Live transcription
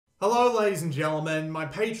Hello ladies and gentlemen, my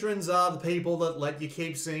patrons are the people that let you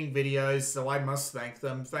keep seeing videos, so I must thank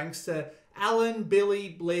them. Thanks to Alan,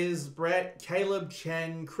 Billy, Blizz, Brett, Caleb,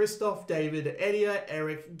 Chen, Christoph, David, Edia,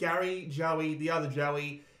 Eric, Gary, Joey, the other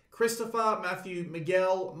Joey, Christopher, Matthew,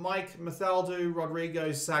 Miguel, Mike, Mathaldu, Rodrigo,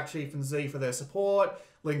 Sackchief, and Z for their support.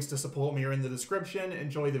 Links to support me are in the description.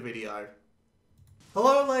 Enjoy the video.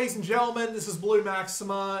 Hello ladies and gentlemen, this is Blue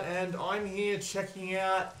Maxima, and I'm here checking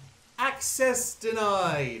out Access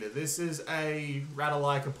Denied. This is a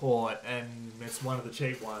Ratalaika port, and it's one of the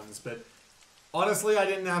cheap ones, but honestly I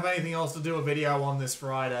didn't have anything else to do a video on this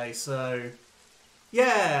Friday, so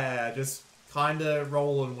yeah, just kinda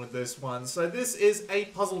rolling with this one. So this is a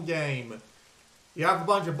puzzle game. You have a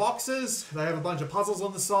bunch of boxes, they have a bunch of puzzles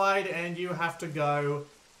on the side, and you have to go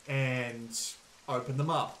and open them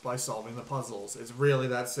up by solving the puzzles. It's really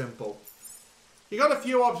that simple. You got a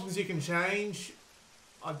few options you can change.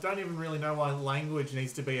 I don't even really know why language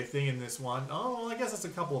needs to be a thing in this one. Oh, well, I guess it's a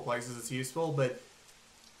couple of places it's useful, but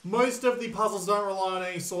most of the puzzles don't rely on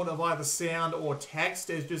any sort of either sound or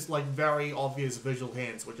text. It's just like very obvious visual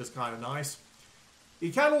hints, which is kind of nice.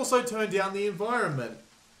 You can also turn down the environment.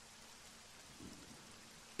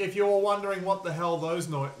 If you're wondering what the hell those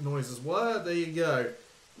noises were, there you go.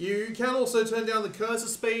 You can also turn down the cursor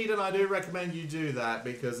speed, and I do recommend you do that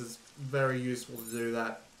because it's very useful to do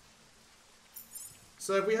that.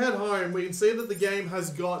 So if we head home, we can see that the game has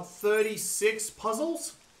got 36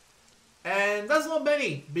 puzzles. And that's not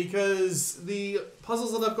many, because the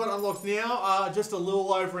puzzles that I've got unlocked now are just a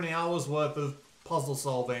little over an hour's worth of puzzle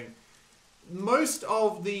solving. Most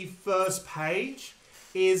of the first page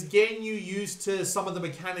is getting you used to some of the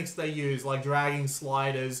mechanics they use, like dragging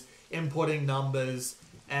sliders, inputting numbers,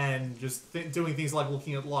 and just doing things like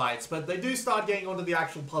looking at lights. But they do start getting onto the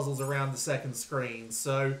actual puzzles around the second screen,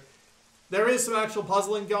 so there is some actual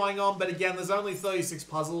puzzling going on, but again, there's only 36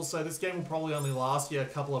 puzzles, so this game will probably only last you a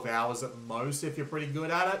couple of hours at most if you're pretty good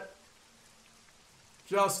at it.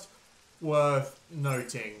 Just worth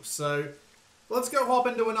noting. So, let's go hop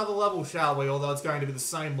into another level, shall we? Although it's going to be the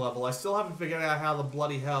same level. I still haven't figured out how the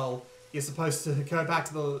bloody hell you're supposed to go back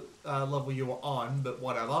to the level you were on, but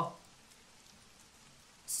whatever.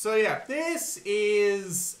 So yeah, this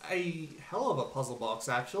is a hell of a puzzle box,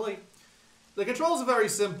 actually. The controls are very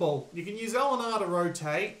simple. You can use L and R to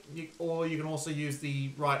rotate, or you can also use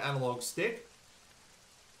the right analog stick.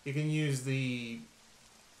 You can use the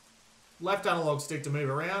left analog stick to move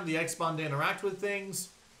around, the X button to interact with things.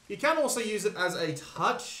 You can also use it as a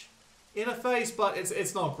touch interface, but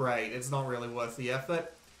it's not great. It's not really worth the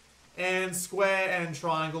effort. And square and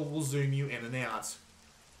triangle will zoom you in and out.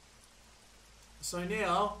 So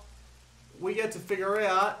now, we get to figure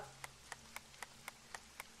out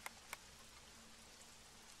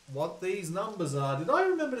what these numbers are. Did I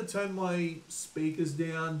remember to turn my speakers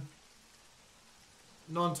down?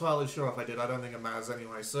 Not entirely sure if I did. I don't think it matters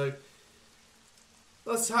anyway. So,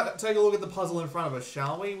 let's take a look at the puzzle in front of us,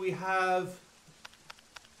 shall we? We have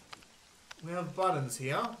buttons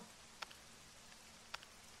here.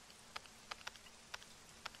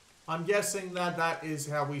 I'm guessing that is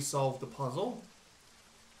how we solve the puzzle.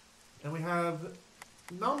 And we have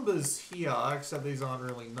numbers here, except these aren't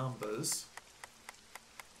really numbers.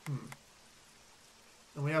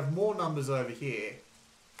 And we have more numbers over here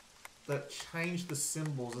that change the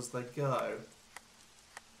symbols as they go.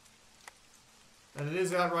 And it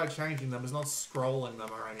is outright changing them, it's not scrolling them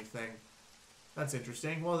or anything. That's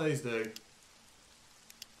interesting. What do these do?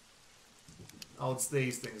 Oh, it's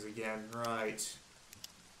these things again, right.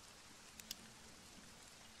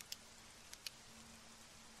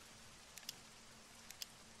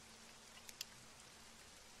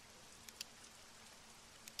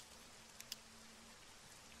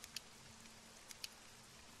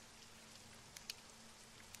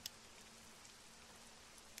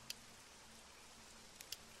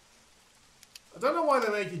 I don't know why they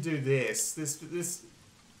make you do this. These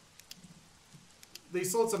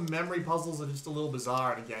sorts of memory puzzles are just a little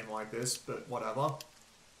bizarre in a game like this, but whatever.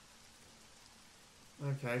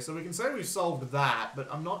 Okay, so we can say we've solved that, but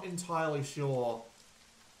I'm not entirely sure.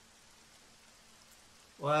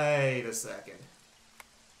 Wait a second.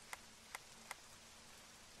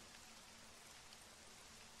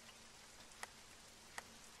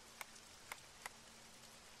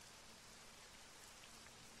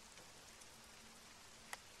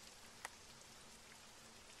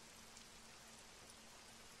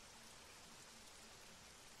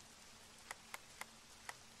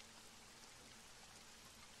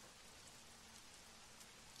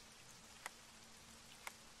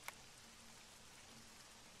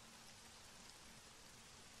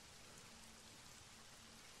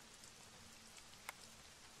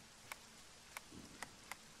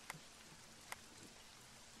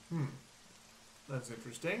 That's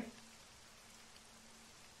interesting.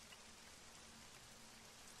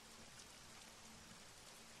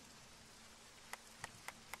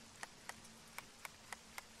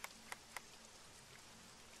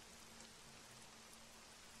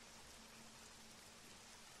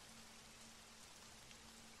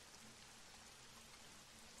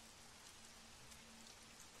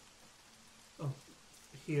 Oh,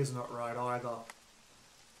 here's not right either.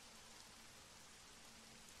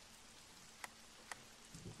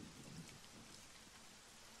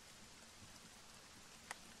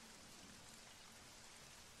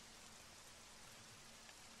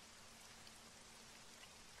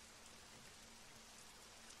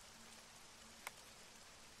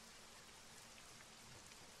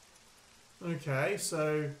 Okay,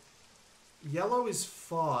 so yellow is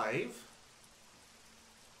 5,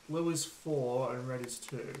 blue is 4, and red is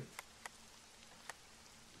 2.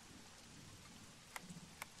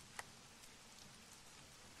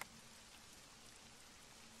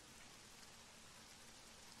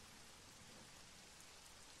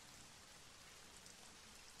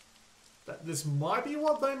 This might be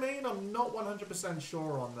what they mean. I'm not 100%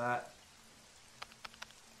 sure on that.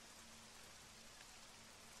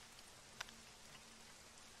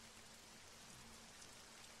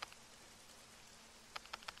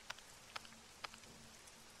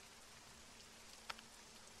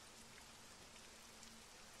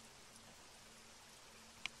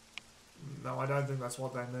 No, I don't think that's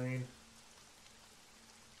what they mean.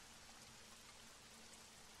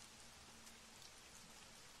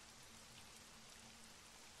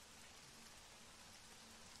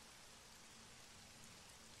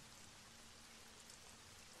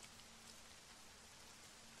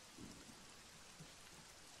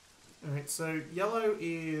 Alright, so yellow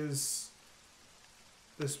is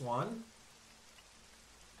this one.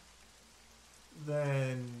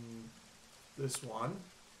 Then this one.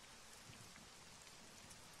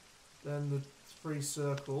 Then the 3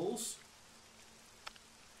 circles.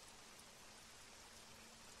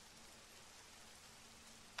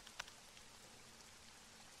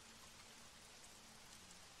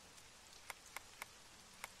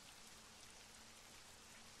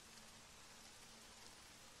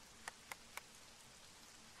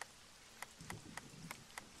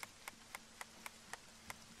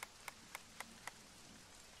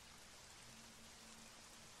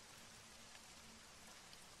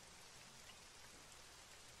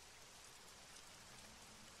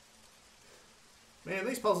 Man,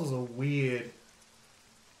 these puzzles are weird.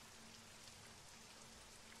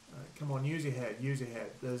 Come on, use your head, use your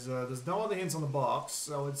head. There's no other hints on the box,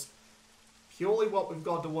 so it's purely what we've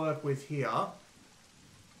got to work with here.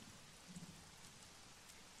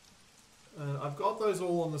 I've got those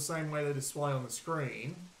all on the same way they display on the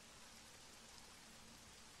screen.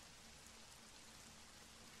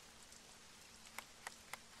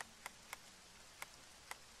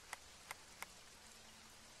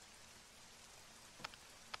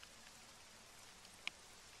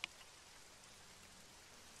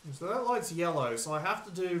 So that light's yellow, so I have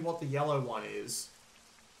to do what the yellow one is.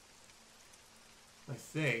 I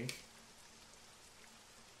think.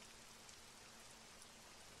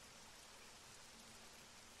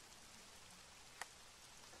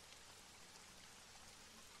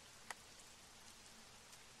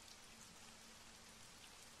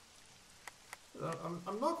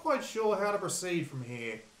 I'm not quite sure how to proceed from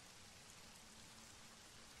here.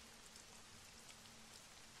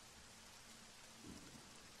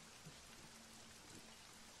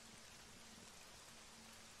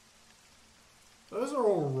 Those are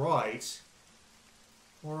all right.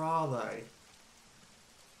 Or are they?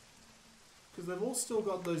 Because they've all still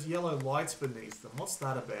got those yellow lights beneath them. What's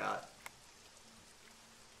that about?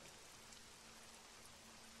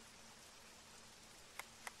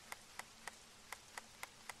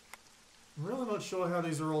 I'm really not sure how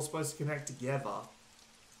these are all supposed to connect together.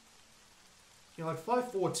 You know, like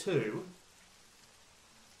 5, 4, 2.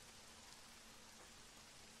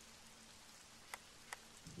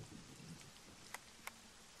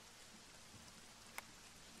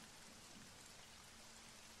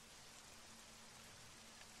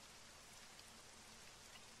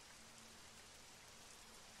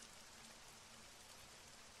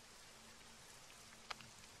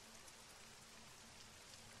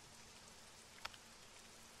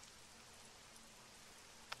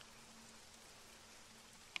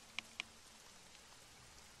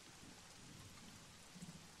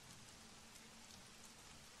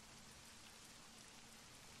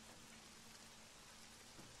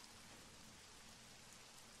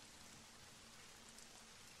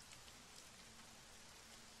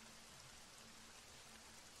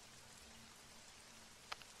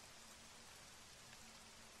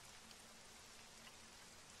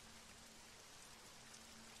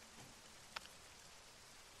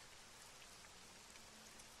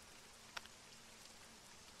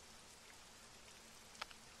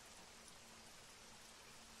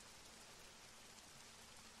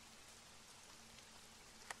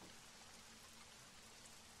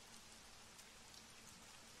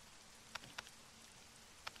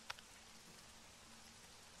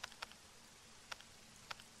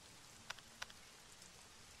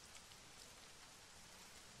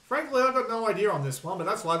 Frankly, I've got no idea on this one, but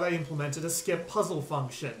that's why they implemented a skip puzzle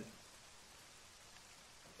function.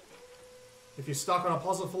 If you're stuck on a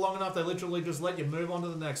puzzle for long enough, they literally just let you move on to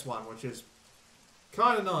the next one, which is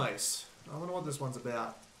kind of nice. I wonder what this one's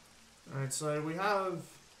about. Alright, so we have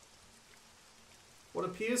what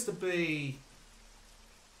appears to be...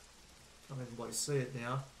 Can't even bloody see it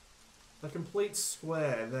now. A complete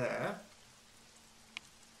square there.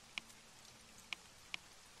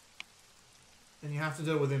 And you have to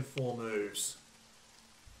do it within 4 moves.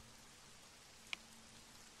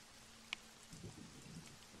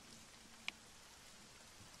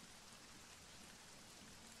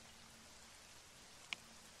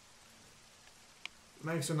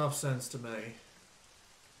 Makes enough sense to me.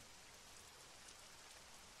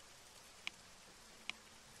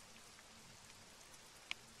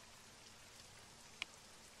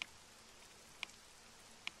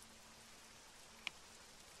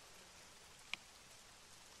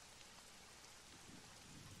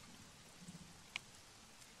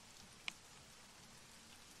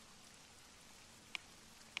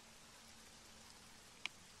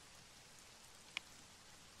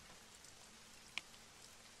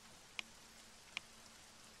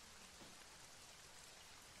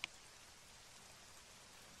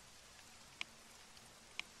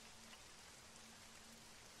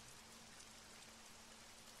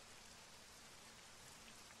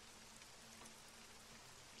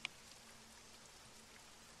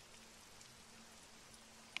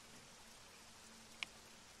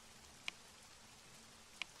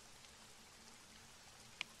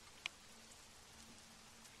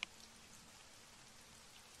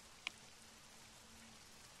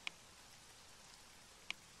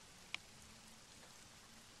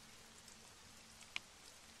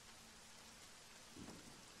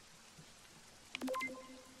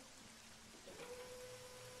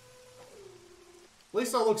 At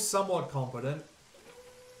least I look somewhat competent.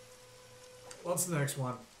 What's the next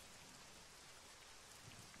one?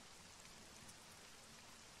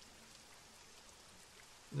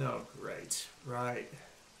 No, great. Right.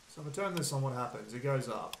 So if I turn this on, what happens? It goes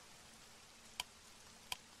up.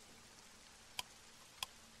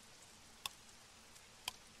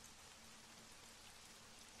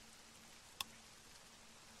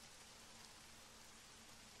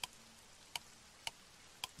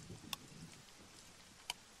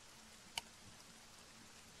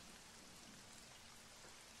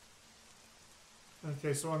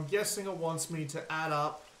 Okay, so I'm guessing it wants me to add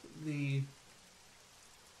up the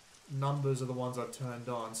numbers of the ones I've turned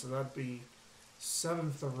on. So that'd be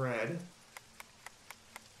 7 for the red.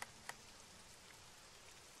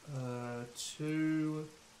 2,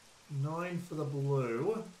 9 for the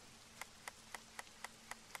blue.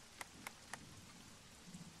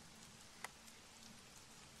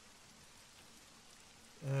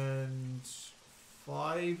 And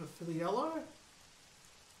 5 for the yellow.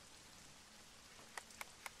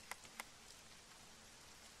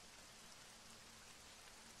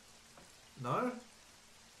 No?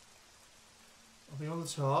 Nothing on the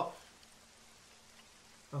top.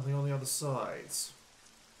 Nothing on the other sides.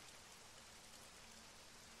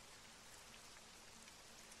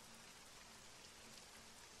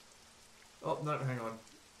 Oh, no, hang on.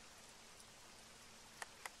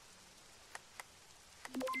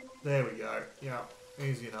 There we go. Yeah,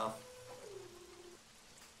 easy enough.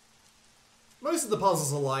 Most of the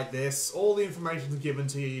puzzles are like this. All the information is given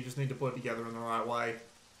to you, you just need to put it together in the right way.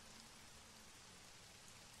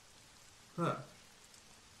 Huh.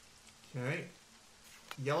 Okay.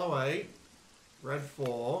 Yellow 8, red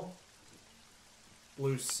 4,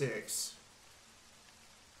 blue 6.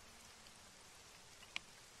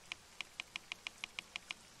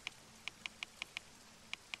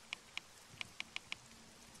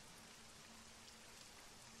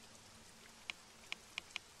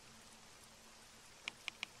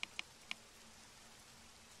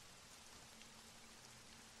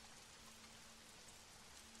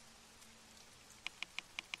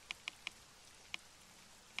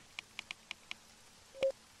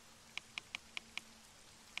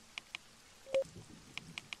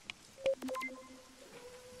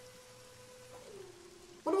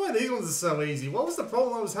 Wonder why these ones are so easy. What was the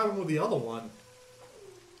problem I was having with the other one?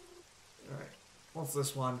 Alright, what's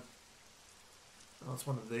this one? Oh, it's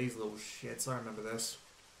one of these little shits. I remember this.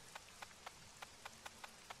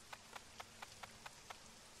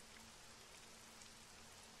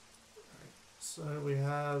 Alright, so we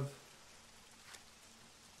have...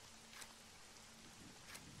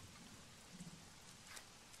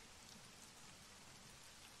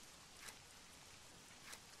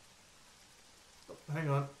 Hang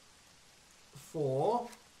on. 4.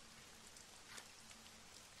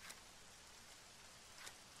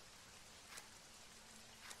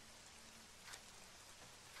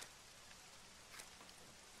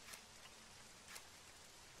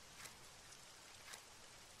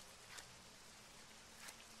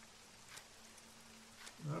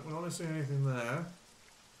 don't see anything there.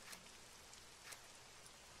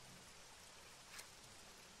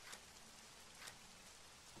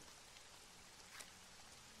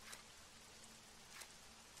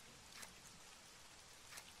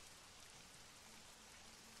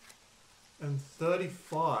 And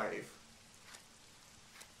 35.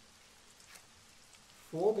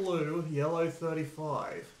 4 blue, yellow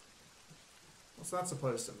 35. What's that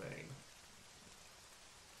supposed to mean?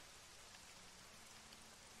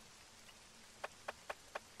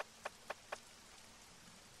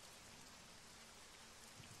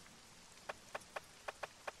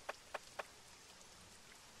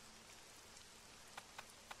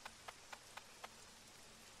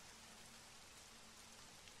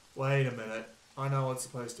 Wait a minute. I know what it's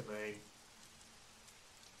supposed to mean.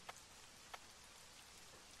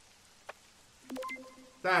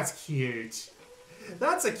 That's cute.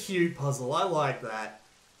 That's a cute puzzle. I like that.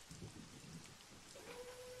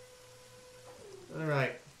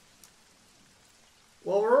 Alright.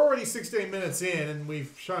 Well, we're already 16 minutes in and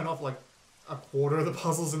we've shown off like a quarter of the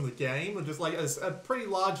puzzles in the game. Or just like a pretty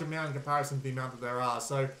large amount in comparison to the amount that there are.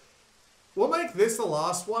 So we'll make this the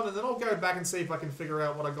last one and then I'll go back and see if I can figure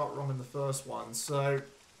out what I got wrong in the first one. So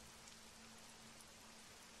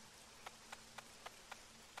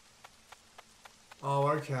oh,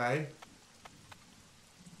 okay.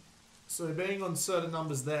 So being on certain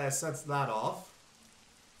numbers there sets that off.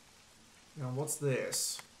 Now, what's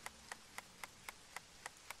this?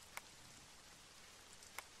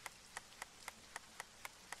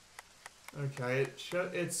 Okay,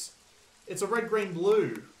 it's a red, green,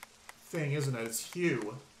 blue thing, isn't it? It's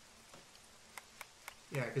hue.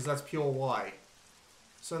 Yeah, because that's pure white.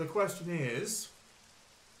 So the question is,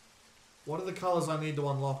 what are the colors I need to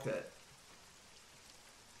unlock it?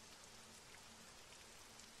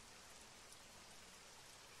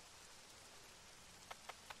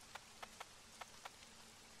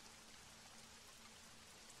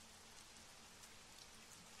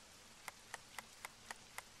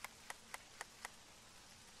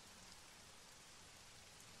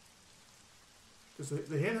 Because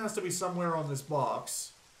the hint has to be somewhere on this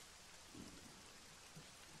box.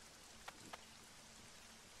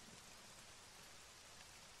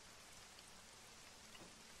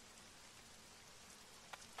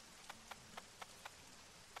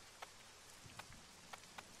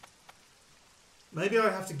 Maybe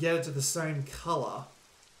I have to get it to the same color.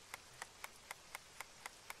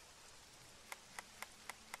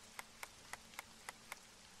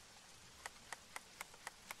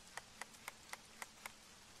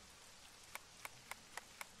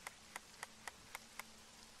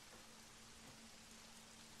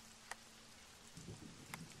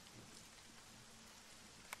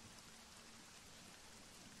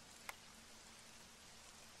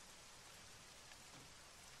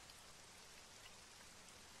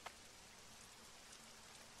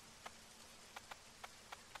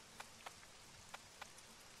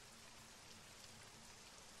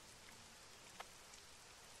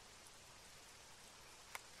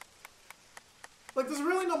 Like, there's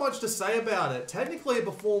really not much to say about it. Technically, it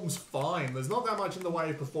performs fine. There's not that much in the way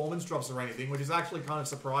of performance drops or anything, which is actually kind of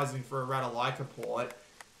surprising for a Ratalaika port.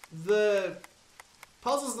 The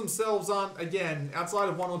puzzles themselves aren't, again, outside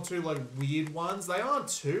of one or two, like, weird ones, they aren't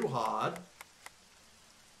too hard.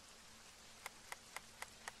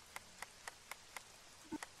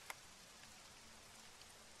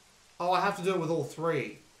 Oh, I have to do it with all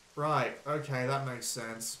three. Right, okay, that makes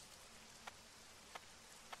sense.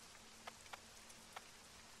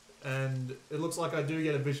 And it looks like I do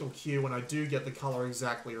get a visual cue when I do get the color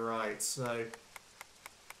exactly right, so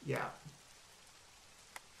yeah.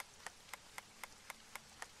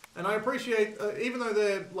 And I appreciate, even though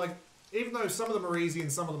they're like, even though some of them are easy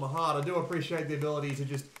and some of them are hard, I do appreciate the ability to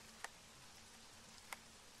just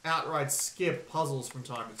outright skip puzzles from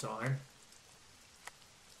time to time.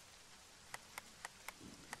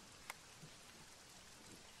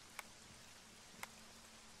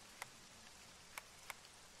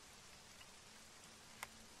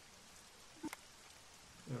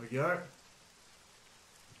 There we go.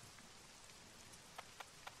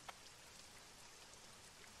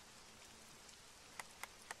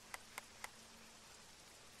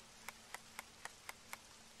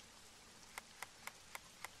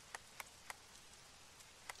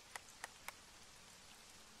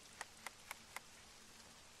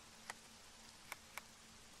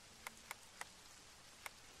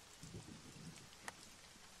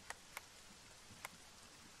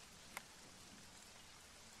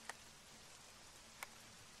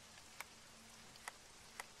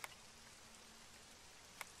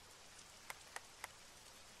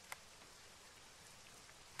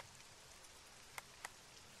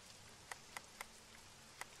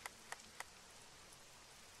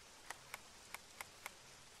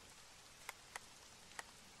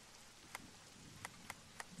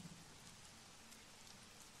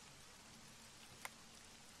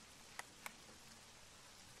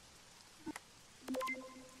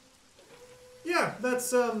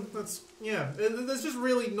 yeah, yeah. There's just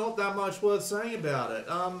really not that much worth saying about it.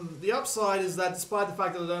 The upside is that despite the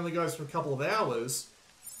fact that it only goes for a couple of hours,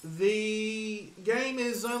 the game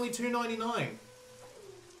is only $2.99.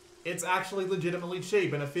 It's actually legitimately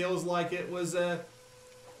cheap, and it feels like it was a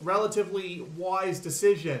relatively wise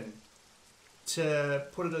decision to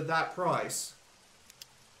put it at that price.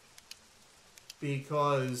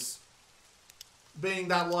 Because being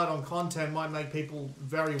that light on content might make people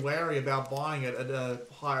very wary about buying it at a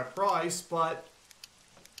higher price, but,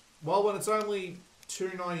 well, when it's only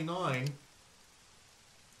 $2.99,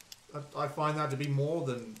 I find that to be more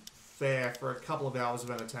than fair for a couple of hours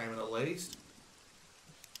of entertainment at least.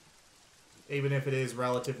 Even if it is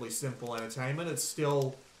relatively simple entertainment, it's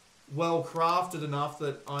still well crafted enough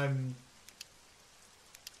that I'm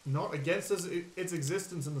not against its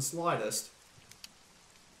existence in the slightest.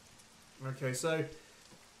 Okay, so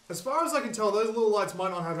as far as I can tell, those little lights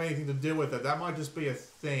might not have anything to do with it. That might just be a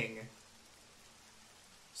thing.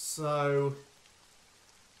 So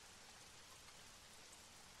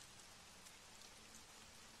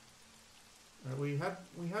we had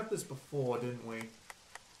this before, didn't we?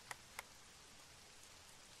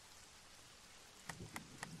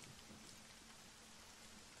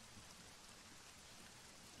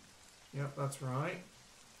 Yep, that's right.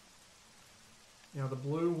 Now the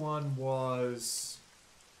blue one was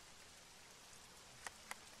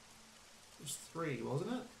 3,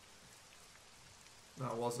 wasn't it? No,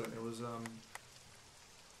 it wasn't. It was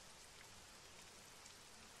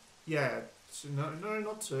yeah. No,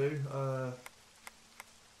 not 2.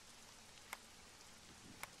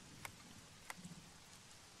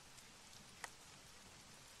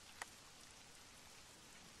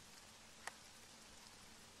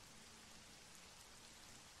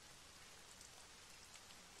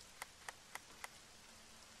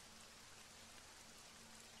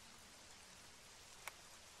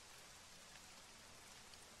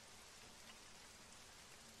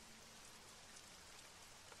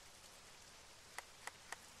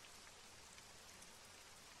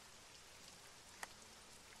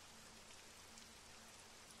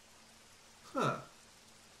 Huh.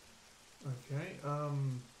 Okay,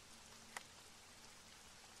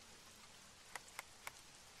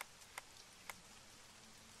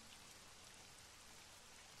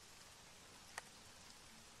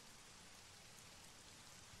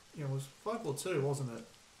 yeah, it was 542, wasn't it?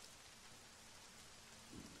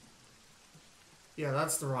 Yeah,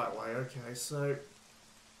 that's the right way. Okay, so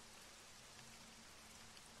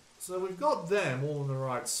we've got them all in the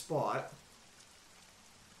right spot.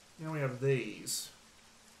 Now we have these.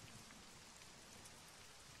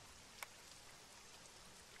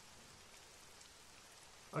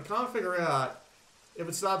 I can't figure out if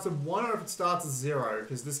it starts at 1 or if it starts at 0,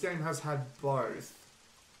 because this game has had both.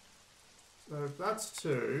 So if that's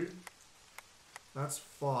 2, that's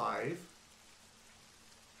 5,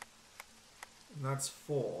 and that's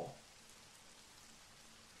 4.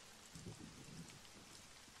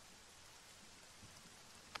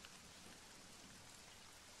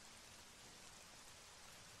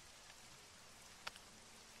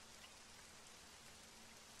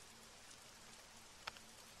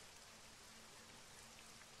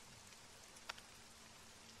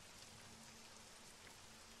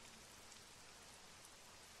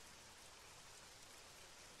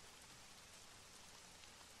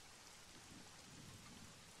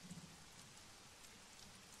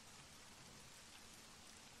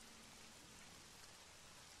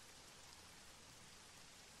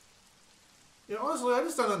 Yeah, honestly, I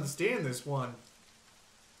just don't understand this one.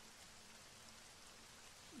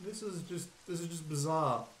 This is just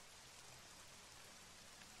bizarre.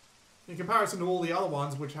 In comparison to all the other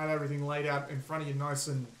ones, which had everything laid out in front of you nice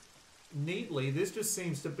and neatly, this just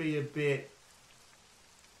seems to be a bit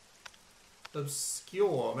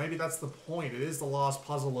obscure. Maybe that's the point. It is the last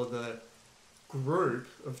puzzle of the group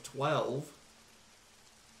of 12.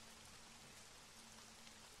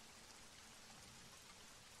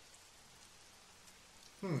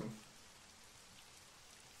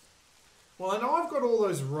 Well, I know I've got all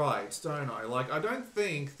those right, don't I? Like, I don't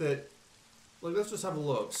think that... Like, let's just have a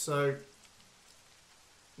look. So,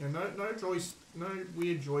 you know, no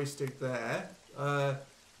weird joystick there. Yeah,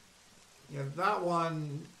 that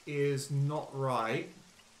one is not right.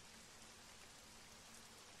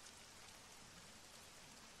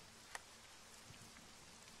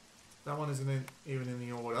 That one isn't even in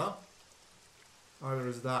the order. Neither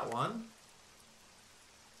is that one.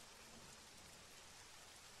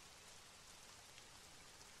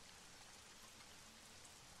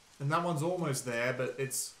 And that one's almost there, but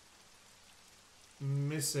it's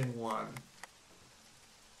missing one.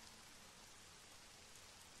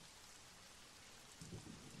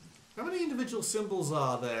 How many individual symbols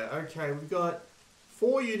are there? Okay, we've got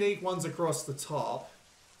 4 unique ones across the top.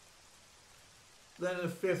 Then a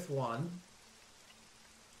 5th one.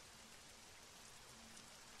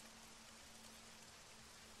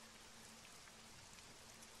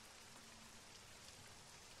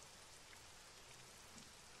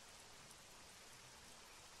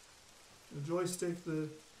 The joystick,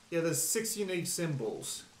 yeah, there's 6 unique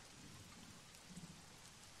symbols.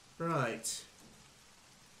 Right.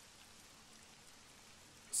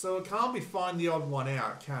 So it can't be find the odd one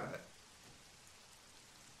out, can it?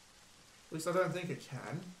 At least I don't think it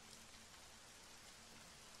can.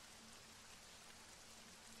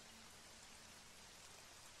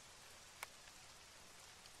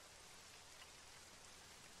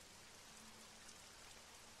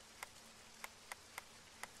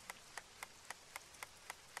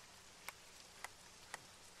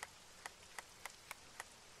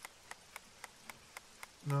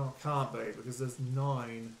 No, it can't be, because there's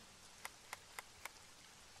 9.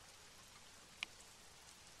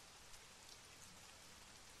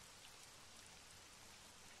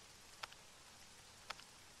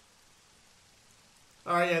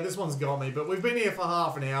 Oh yeah, this one's got me, but we've been here for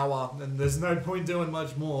half an hour, and there's no point doing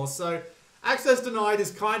much more, so... Access Denied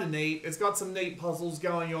is kind of neat. It's got some neat puzzles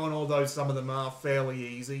going on, although some of them are fairly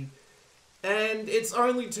easy. And it's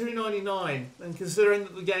only $2.99, and considering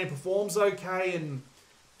that the game performs okay and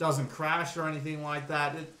doesn't crash or anything like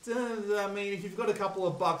that, I mean, if you've got a couple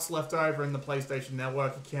of bucks left over in the PlayStation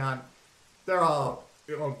Network account, there are...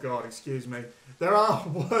 Oh god, excuse me. There are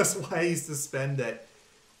worse ways to spend it.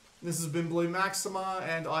 This has been Blue Maxima,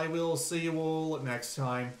 and I will see you all next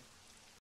time.